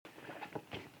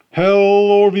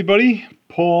Hello, everybody.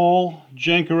 Paul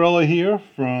Jancarella here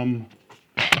from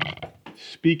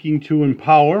Speaking to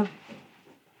Empower.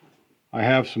 I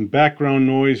have some background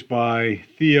noise by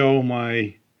Theo,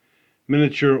 my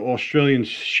miniature Australian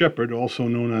Shepherd, also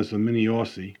known as the Mini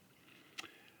Aussie.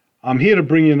 I'm here to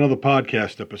bring you another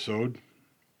podcast episode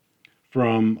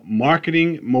from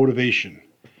Marketing Motivation.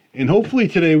 And hopefully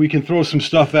today we can throw some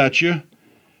stuff at you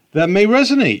that may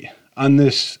resonate on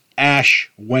this Ash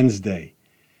Wednesday.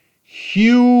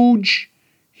 Huge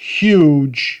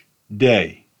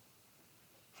day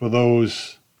for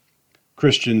those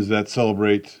Christians that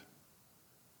celebrate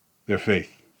their faith.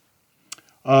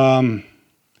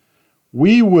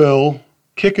 We will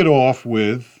kick it off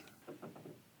with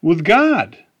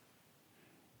God.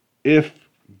 If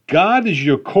God is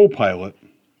your co-pilot,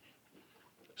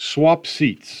 swap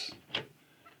seats.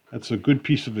 That's a good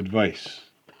piece of advice.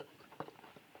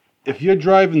 If you're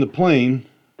driving the plane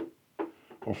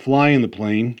or flying the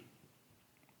plane,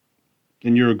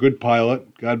 then you're a good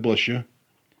pilot. God bless you.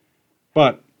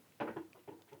 But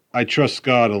I trust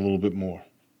God a little bit more.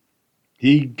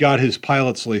 He got his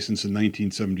pilot's license in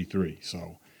 1973,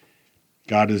 so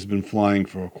God has been flying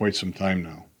for quite some time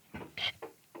now.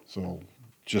 So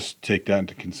just take that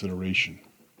into consideration.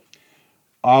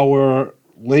 Our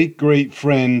late great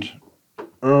friend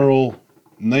Earl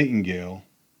Nightingale,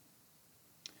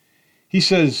 he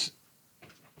says,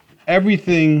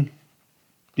 everything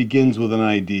begins with an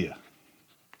idea.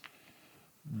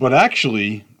 But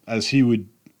actually, as he would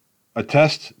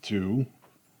attest to,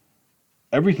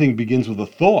 everything begins with a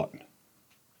thought,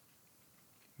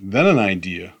 then an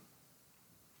idea,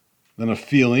 then a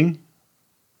feeling,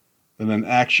 then an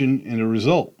action and a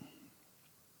result.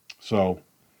 So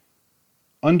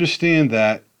understand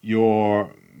that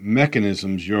your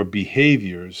mechanisms, your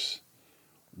behaviors,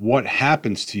 what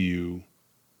happens to you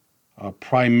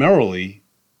primarily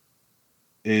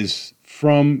is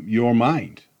from your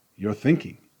mind, your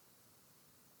thinking.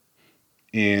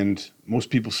 And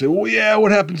most people say, well, yeah,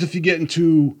 what happens if you get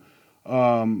into,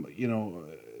 a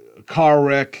car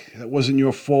wreck that wasn't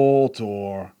your fault,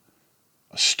 or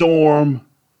a storm,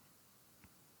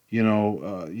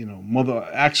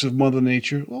 acts of Mother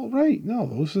Nature? Well, right. No,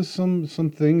 those are some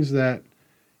things that,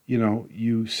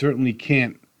 you certainly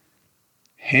can't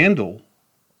handle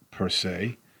per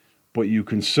se, but you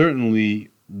can certainly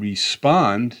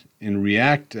respond and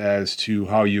react as to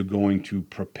how you're going to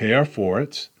prepare for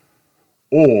it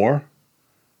or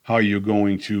how you're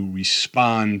going to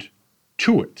respond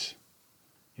to it.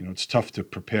 It's tough to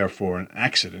prepare for an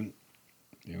accident.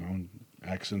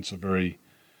 Accidents are very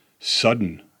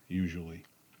sudden usually.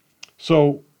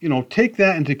 So, take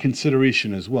that into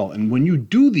consideration as well. And when you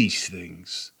do these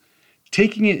things,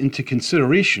 taking it into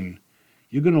consideration,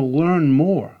 you're going to learn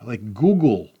more. Like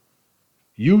Google,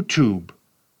 YouTube,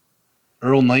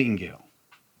 Earl Nightingale.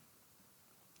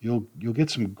 You'll get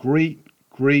some great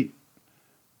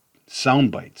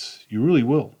sound bites. You really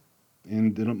will.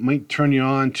 And it might turn you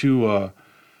on to a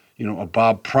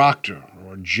Bob Proctor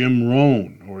or Jim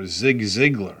Rohn or Zig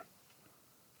Ziglar.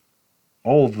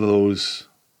 All of those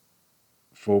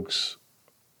folks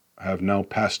have now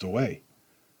passed away.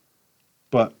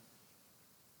 But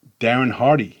Darren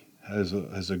Hardy has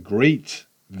a great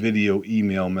video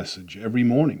email message every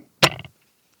morning.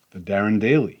 The Darren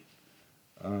Daily.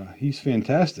 He's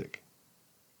fantastic.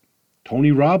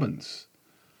 Tony Robbins,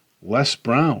 Les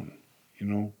Brown,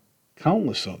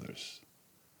 countless others.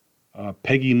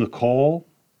 Peggy McCall,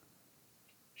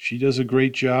 she does a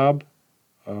great job.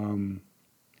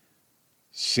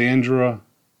 Sandra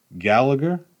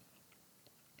Gallagher,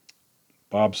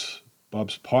 Bob's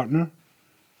partner.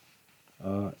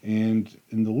 And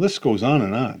the list goes on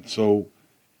and on. So,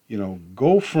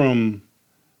 go from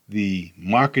the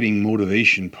Marketing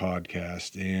Motivation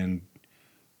podcast and,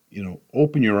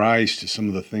 open your eyes to some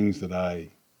of the things that I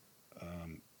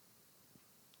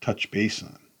touch base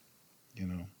on,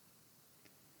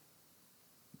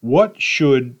 What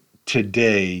should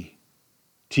today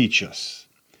teach us?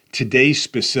 Today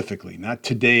specifically, not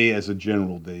today as a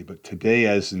general day, but today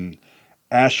as an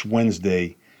Ash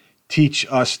Wednesday, teach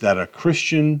us that are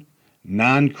Christian,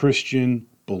 non-Christian,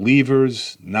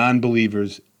 believers,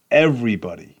 non-believers,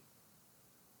 everybody.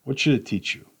 What should it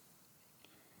teach you?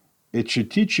 It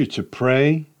should teach you to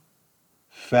pray,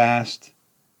 fast,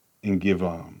 and give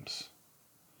alms.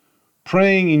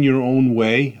 Praying in your own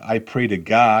way, I pray to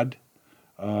God,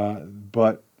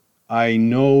 but I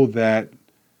know that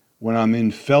when I'm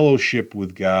in fellowship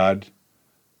with God,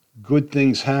 good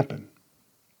things happen.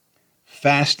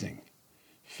 Fasting.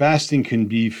 Fasting can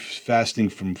be fasting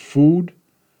from food,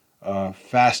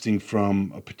 fasting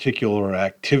from a particular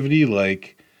activity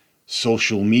like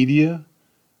social media.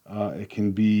 It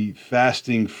can be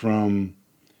fasting from,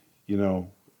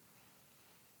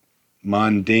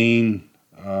 mundane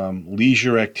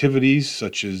leisure activities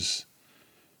such as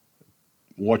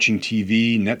watching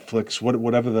TV, Netflix,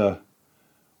 whatever the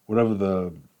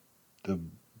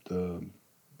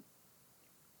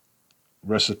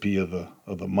recipe of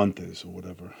the month is, or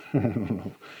whatever.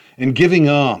 And giving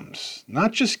alms,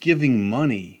 not just giving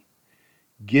money,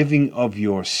 giving of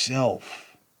yourself,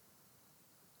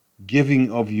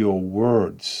 giving of your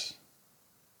words.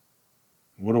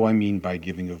 What do I mean by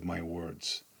giving of my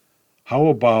words? How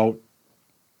about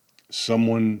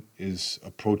someone is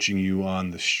approaching you on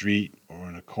the street or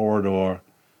in a corridor?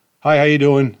 Hi, how you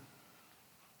doing?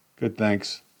 Good,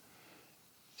 thanks.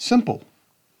 Simple,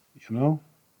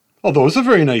 Oh, those are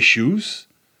very nice shoes.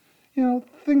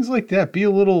 Things like that. Be a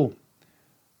little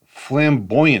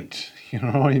flamboyant. You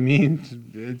know what I mean?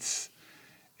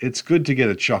 It's good to get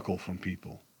a chuckle from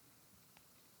people.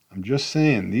 I'm just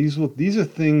saying, these are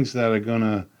things that are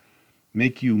gonna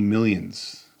make you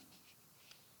millions.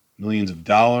 Millions of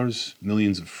dollars,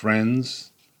 millions of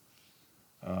friends,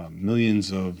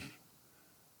 millions of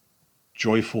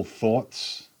joyful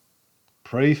thoughts.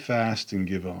 Pray, fast, and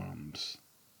give alms.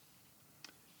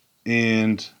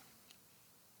 And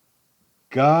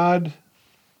God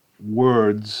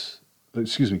wants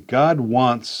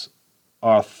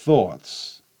our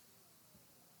thoughts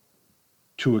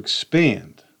to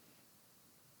expand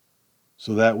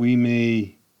so that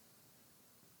may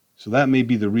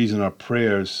be the reason our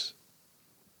prayers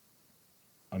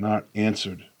are not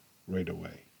answered right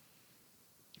away.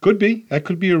 Could be. That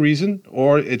could be a reason.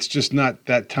 Or it's just not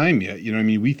that time yet.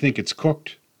 We think it's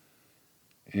cooked.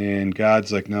 And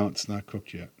God's like, no, it's not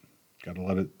cooked yet. Got to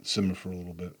let it simmer for a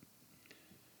little bit.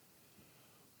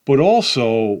 But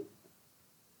also,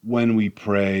 when we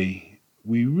pray,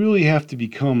 we really have to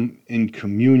become in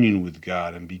communion with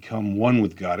God and become one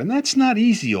with God. And that's not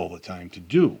easy all the time to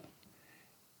do.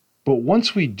 But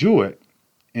once we do it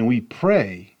and we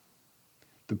pray,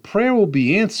 the prayer will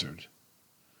be answered.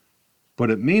 But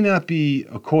it may not be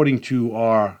according to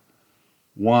our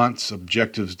wants,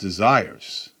 objectives,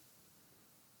 desires.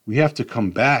 We have to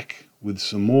come back with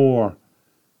some more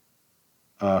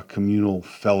communal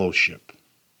fellowship.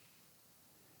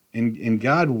 And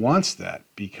God wants that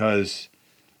because,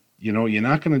 you're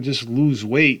not going to just lose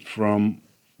weight from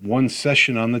one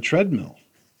session on the treadmill.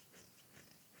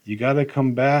 You got to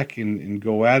come back and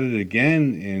go at it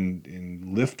again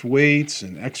and lift weights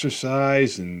and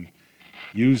exercise and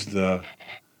use the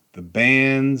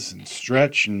bands and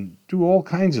stretch and do all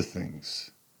kinds of things.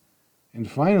 And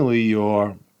finally,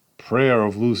 your prayer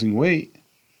of losing weight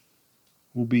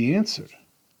will be answered.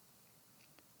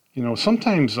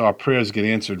 Sometimes our prayers get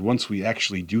answered once we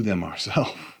actually do them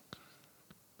ourselves.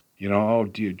 Oh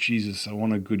dear Jesus, I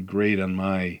want a good grade on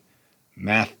my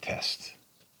math test.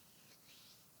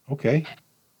 Okay,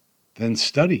 then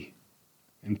study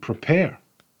and prepare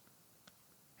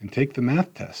and take the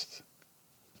math test.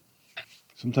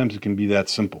 Sometimes it can be that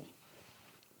simple.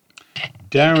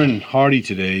 Darren Hardy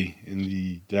today in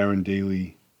the Darren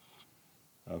Daily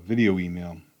video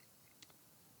email,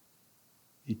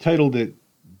 he titled it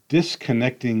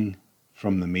Disconnecting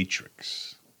from the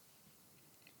Matrix.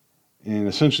 And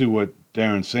essentially what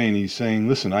Darren's saying, he's saying,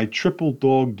 listen, I triple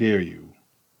dog dare you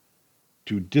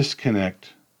to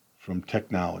disconnect from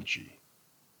technology.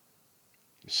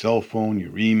 Your cell phone,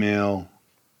 your email,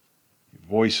 your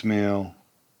voicemail,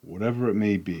 whatever it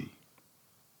may be.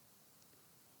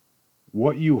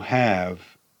 What you have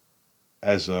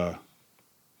as a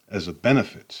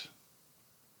benefit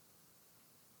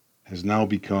has now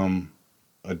become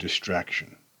a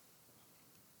distraction.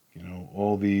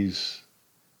 All these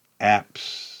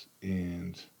apps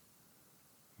and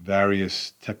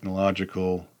various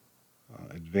technological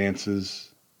advances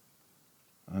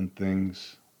on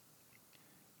things.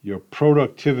 Your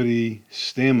productivity,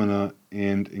 stamina,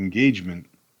 and engagement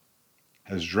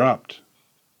has dropped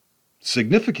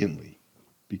significantly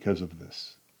because of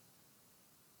this.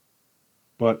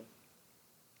 But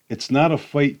it's not a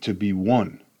fight to be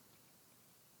won,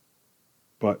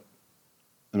 but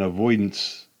an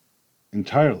avoidance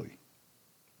entirely.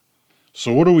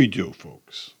 So what do we do,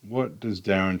 folks? What does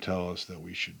Darren tell us that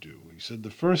we should do? He said the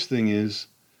first thing is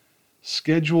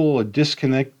schedule a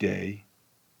disconnect day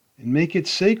and make it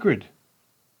sacred.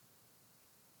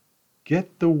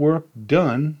 Get the work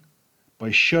done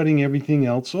by shutting everything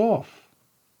else off.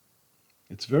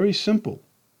 It's very simple.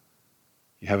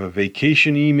 You have a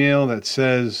vacation email that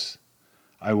says,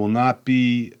 I will not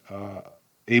be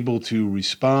able to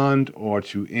respond or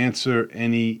to answer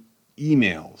any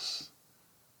emails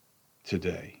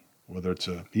today. Whether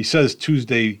he says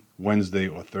Tuesday, Wednesday,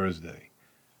 or Thursday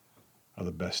are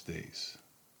the best days.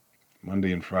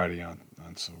 Monday and Friday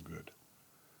aren't so good.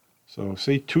 So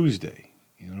say Tuesday.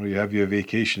 You have your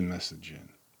vacation message in.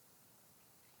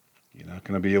 You're not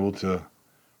going to be able to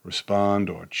respond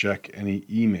or check any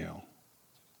email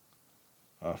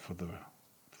for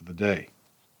the day.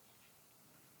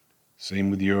 Same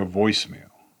with your voicemail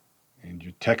and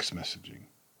your text messaging.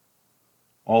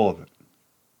 All of it.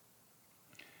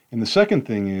 And the second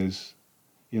thing is,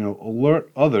 alert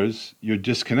others you're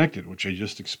disconnected, which I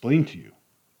just explained to you.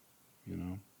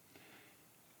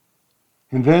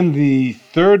 And then the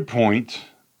third point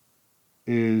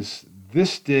is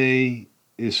this day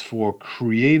is for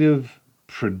creative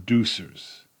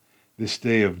producers. This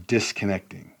day of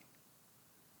disconnecting.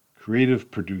 Creative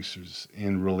producers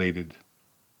and related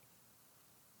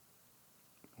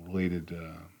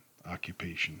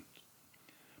occupation.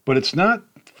 But it's not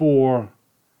for,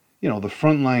 the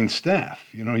frontline staff.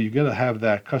 You got to have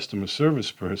that customer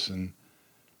service person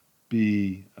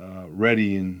be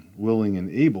ready and willing and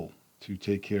able to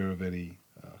take care of any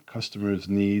customers'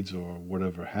 needs or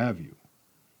whatever have you.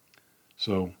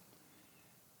 So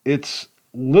it's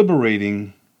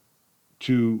liberating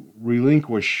to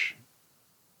relinquish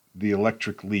the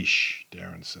electric leash,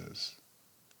 Darren says.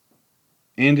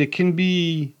 And it can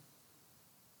be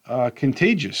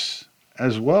contagious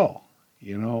as well.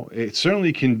 It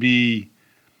certainly can be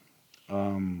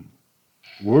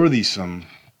worthysome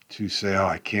to say,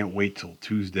 I can't wait till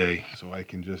Tuesday so I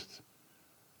can just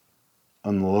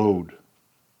unload,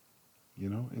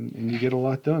 and you get a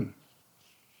lot done.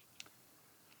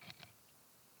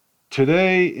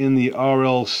 Today in the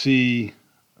RLC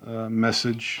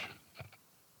message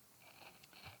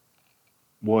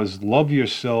was Love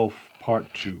Yourself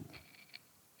Part 2.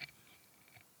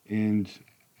 And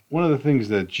one of the things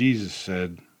that Jesus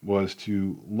said was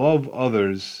to love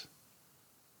others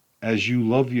as you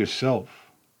love yourself.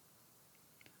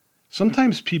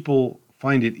 Sometimes people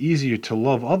find it easier to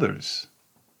love others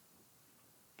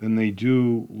than they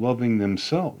do loving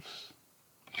themselves.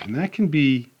 And that can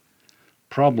be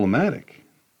problematic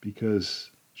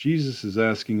because Jesus is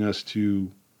asking us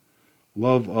to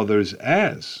love others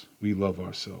as we love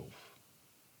ourselves.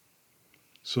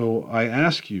 So I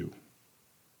ask you,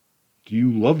 do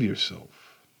you love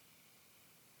yourself?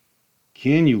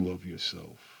 Can you love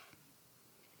yourself?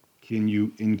 Can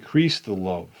you increase the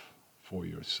love for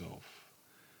yourself?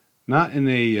 Not in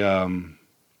a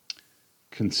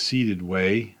conceited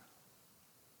way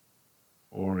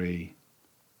or a,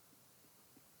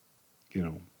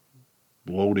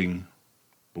 bloating,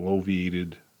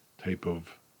 bloviated type of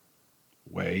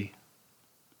way,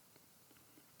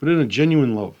 but in a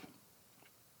genuine love.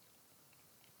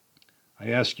 I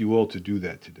ask you all to do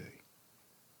that today.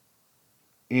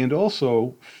 And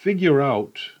also figure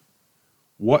out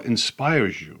what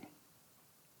inspires you.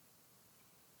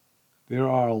 There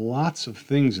are lots of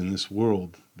things in this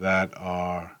world that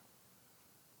are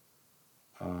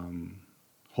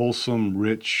wholesome,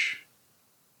 rich,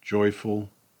 joyful,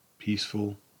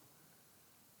 peaceful,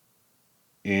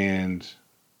 and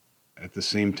at the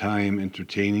same time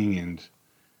entertaining and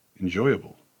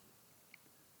enjoyable.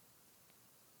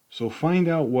 So find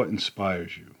out what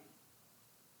inspires you.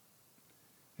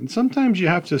 And sometimes you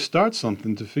have to start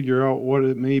something to figure out what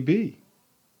it may be.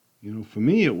 For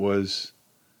me it was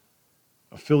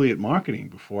affiliate marketing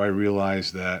before I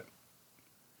realized that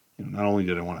not only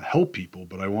did I want to help people,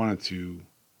 but I wanted to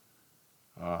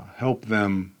help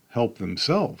them help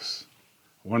themselves.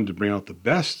 I wanted to bring out the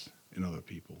best in other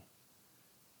people.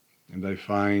 And I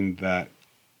find that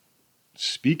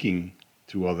speaking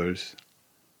to others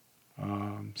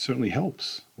certainly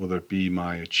helps, whether it be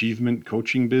my achievement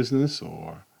coaching business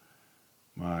or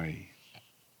my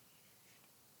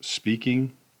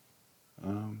speaking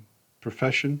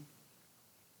profession,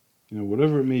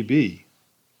 whatever it may be,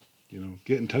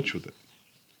 get in touch with it.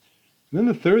 And then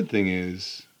the third thing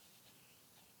is,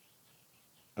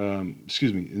 and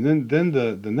then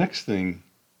the next thing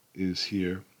is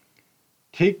here,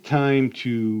 take time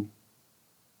to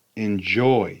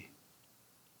enjoy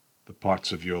the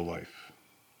parts of your life.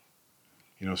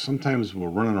 Sometimes we're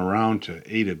running around to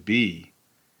A to B.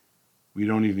 We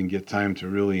don't even get time to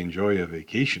really enjoy a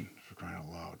vacation, for crying out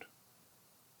loud.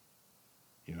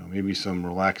 Maybe some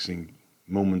relaxing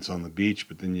moments on the beach,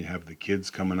 but then you have the kids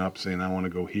coming up saying, I want to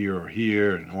go here or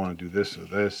here, and I want to do this or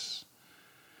this.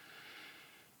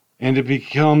 And it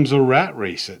becomes a rat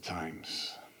race at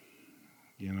times.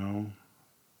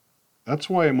 That's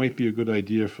why it might be a good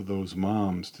idea for those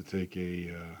moms to take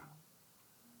a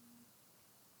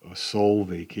soul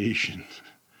vacation.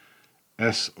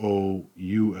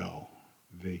 SOUL.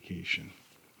 vacation.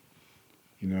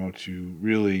 To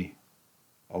really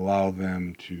allow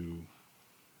them to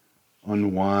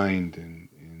unwind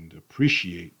and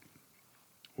appreciate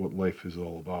what life is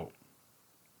all about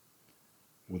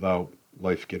without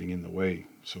life getting in the way,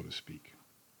 so to speak.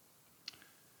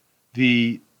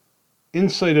 The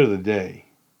insight of the day: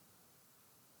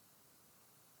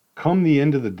 come the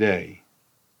end of the day,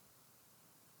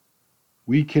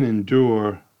 we can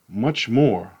endure much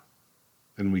more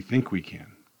than we think we can.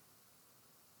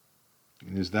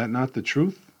 And is that not the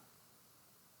truth?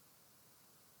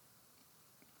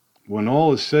 When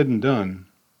all is said and done,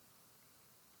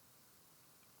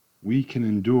 we can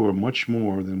endure much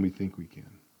more than we think we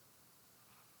can.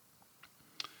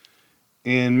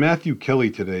 And Matthew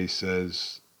Kelly today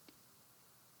says,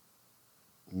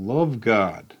 love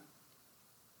God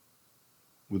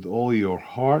with all your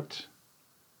heart,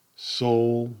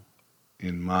 soul,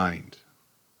 and mind.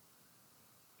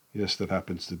 Yes, that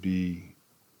happens to be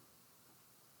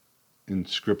in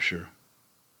Scripture,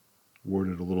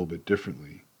 worded a little bit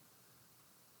differently.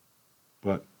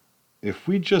 But if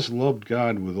we just loved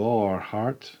God with all our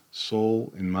heart,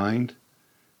 soul, and mind,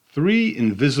 three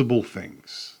invisible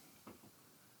things.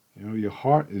 Your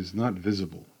heart is not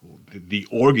visible. Well, the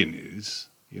organ is,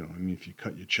 if you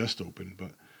cut your chest open,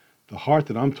 but the heart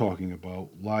that I'm talking about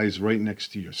lies right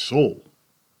next to your soul,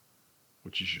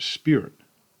 which is your spirit.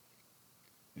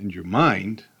 And your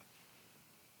mind,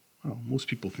 well, most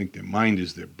people think their mind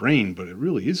is their brain, but it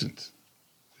really isn't.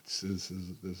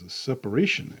 There's a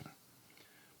separation there.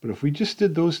 But if we just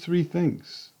did those three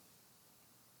things,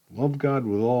 love God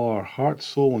with all our heart,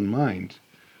 soul, and mind,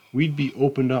 we'd be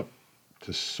opened up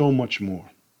to so much more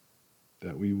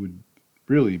that we would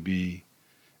really be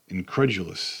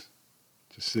incredulous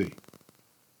to see.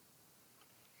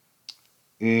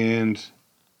 And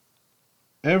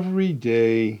every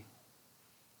day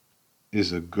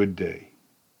is a good day.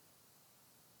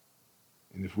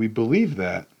 And if we believe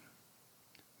that,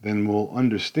 then we'll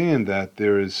understand that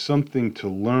there is something to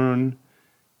learn,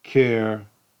 care,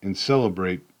 and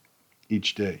celebrate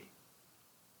each day.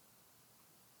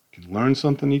 You can learn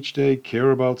something each day,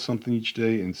 care about something each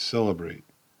day, and celebrate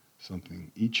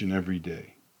something each and every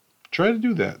day. Try to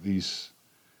do that these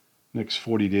next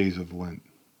 40 days of Lent.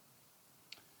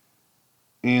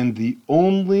 And the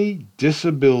only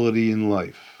disability in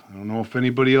life, I don't know if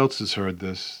anybody else has heard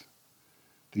this,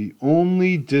 the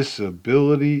only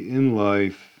disability in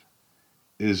life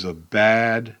is a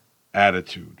bad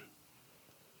attitude.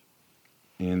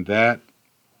 And that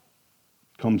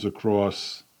comes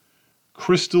across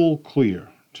crystal clear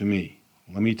to me,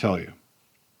 let me tell you.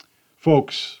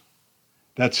 Folks,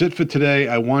 that's it for today.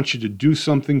 I want you to do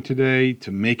something today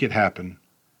to make it happen,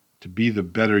 to be the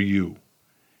better you.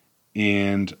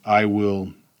 And I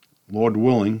will, Lord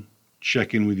willing,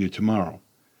 check in with you tomorrow.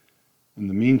 In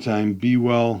the meantime, be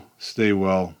well, stay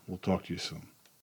well. We'll talk to you soon.